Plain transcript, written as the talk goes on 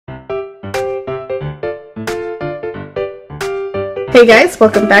Hey guys,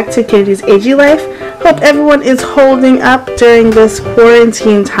 welcome back to Kennedy's AG Life. Hope everyone is holding up during this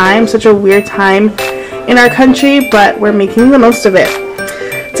quarantine time. Such a weird time in our country, but we're making the most of it.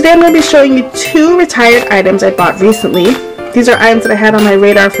 Today I'm going to be showing you two retired items I bought recently. These are items that I had on my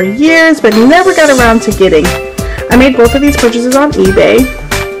radar for years, but never got around to getting. I made both of these purchases on eBay,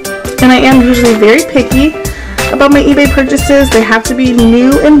 and I am usually very picky about my eBay purchases. They have to be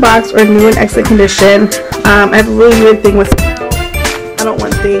new in box or new in excellent condition. I have a really weird thing with I don't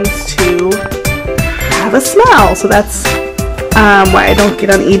want things to have a smell, so that's why I don't get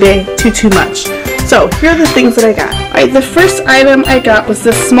on eBay too much. So here are the things that I got. Alright, the first item I got was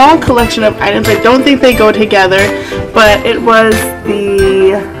this small collection of items. I don't think they go together, but it was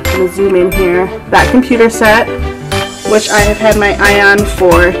the, I'm going to zoom in here, that computer set, which I have had my eye on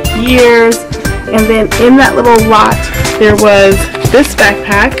for years. And then in that little lot, there was this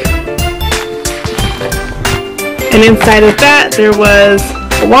backpack. And inside of that, there was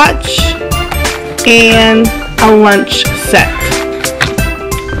a watch and a lunch set.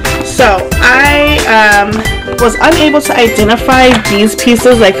 So I was unable to identify these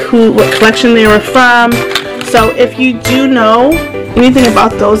pieces, like what collection they were from. So if you do know anything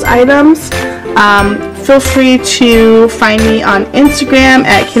about those items, feel free to find me on Instagram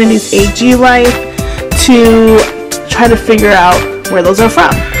at Kennedy's AG Life to try to figure out where those are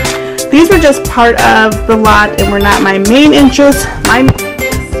from. These were just part of the lot and were not my main interest. My main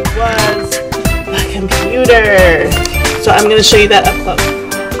interest was the computer. So I'm going to show you that up close.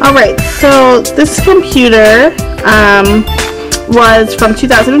 Alright, so this computer was from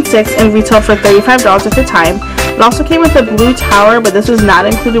 2006 and retailed for $35 at the time. It also came with a blue tower, but this was not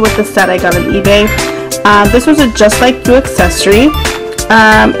included with the set I got on eBay. This was a Just Like You accessory.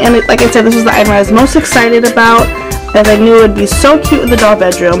 Like I said, this was the item I was most excited about, as I knew it would be so cute in the doll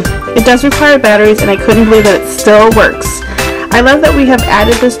bedroom. It does require batteries, and I couldn't believe that it still works. I love that we have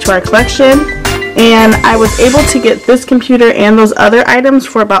added this to our collection, and I was able to get this computer and those other items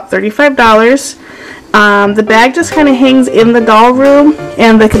for about $35. The bag just kind of hangs in the doll room,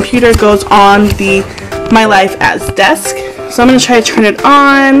 and the computer goes on the My Life as desk. So I'm going to try to turn it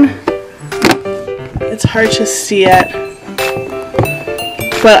on. It's hard to see it,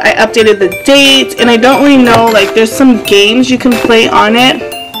 but I updated the date, and I don't really know, like, there's some games you can play on it.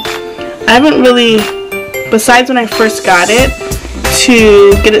 I haven't really, besides when I first got it,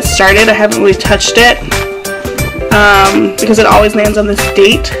 to get it started, I haven't really touched it, because it always lands on this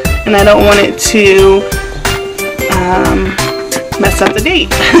date, and I don't want it to mess up the date.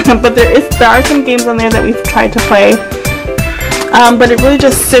 But there are some games on there that we've tried to play, but it really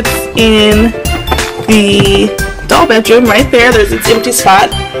just sits in the doll bedroom right there. There's its empty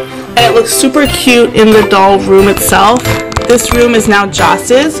spot, and it looks super cute in the doll room itself. This room is now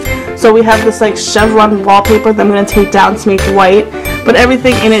Joss's, so we have this like chevron wallpaper that I'm going to take down to make white, but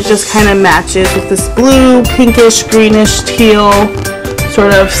everything in it just kind of matches with this blue, pinkish, greenish, teal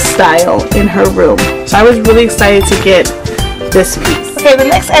sort of style in her room. So I was really excited to get this piece. Okay, the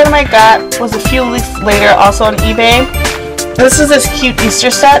next item I got was a few weeks later, also on eBay. This is this cute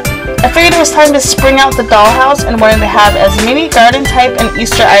Easter set. I figured it was time to spring out the dollhouse and wanted to have as many garden type and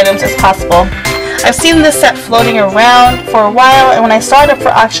Easter items as possible. I've seen this set floating around for a while, and when I saw it up for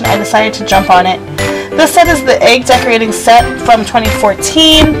auction, I decided to jump on it. This set is the egg decorating set from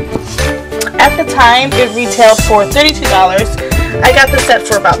 2014. At the time, it retailed for $32. I got the set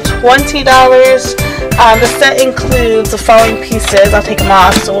for about $20. The set includes the following pieces. I'll take them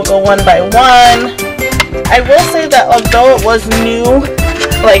off, so we'll go one by one. I will say that although it was new,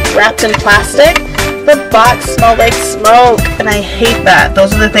 like wrapped in plastic, the box smelled like smoke, and I hate that.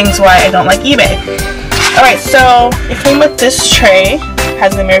 Those are the things why I don't like eBay. Alright, so it came with this tray.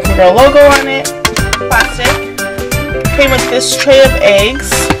 Has the American Girl logo on it. Plastic. Came with this tray of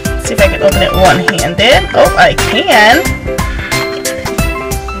eggs. Let's see if I can open it one-handed. Oh, I can.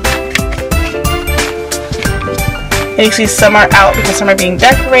 And you see some are out because some are being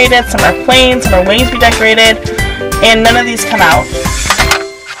decorated, some are plain, some are waiting to be decorated, and none of these come out.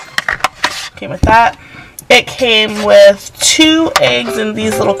 Came with that. It came with 2 eggs in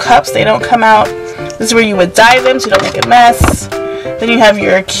these little cups. They don't come out. This is where you would dye them so you don't make a mess. Then you have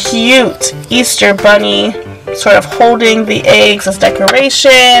your cute Easter bunny sort of holding the eggs as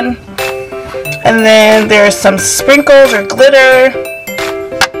decoration. And then there's some sprinkles or glitter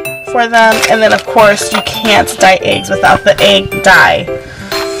for them. And then of course you can't dye eggs without the egg dye.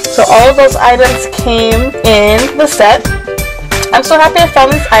 So all of those items came in the set. I'm so happy I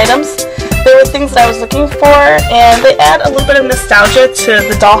found these items. They were things that I was looking for, and they add a little bit of nostalgia to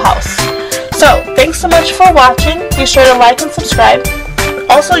the dollhouse. So, thanks so much for watching. Be sure to like and subscribe.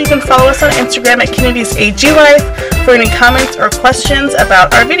 Also, you can follow us on Instagram at Kennedy's AG Life for any comments or questions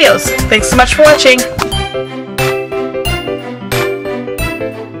about our videos. Thanks so much for watching.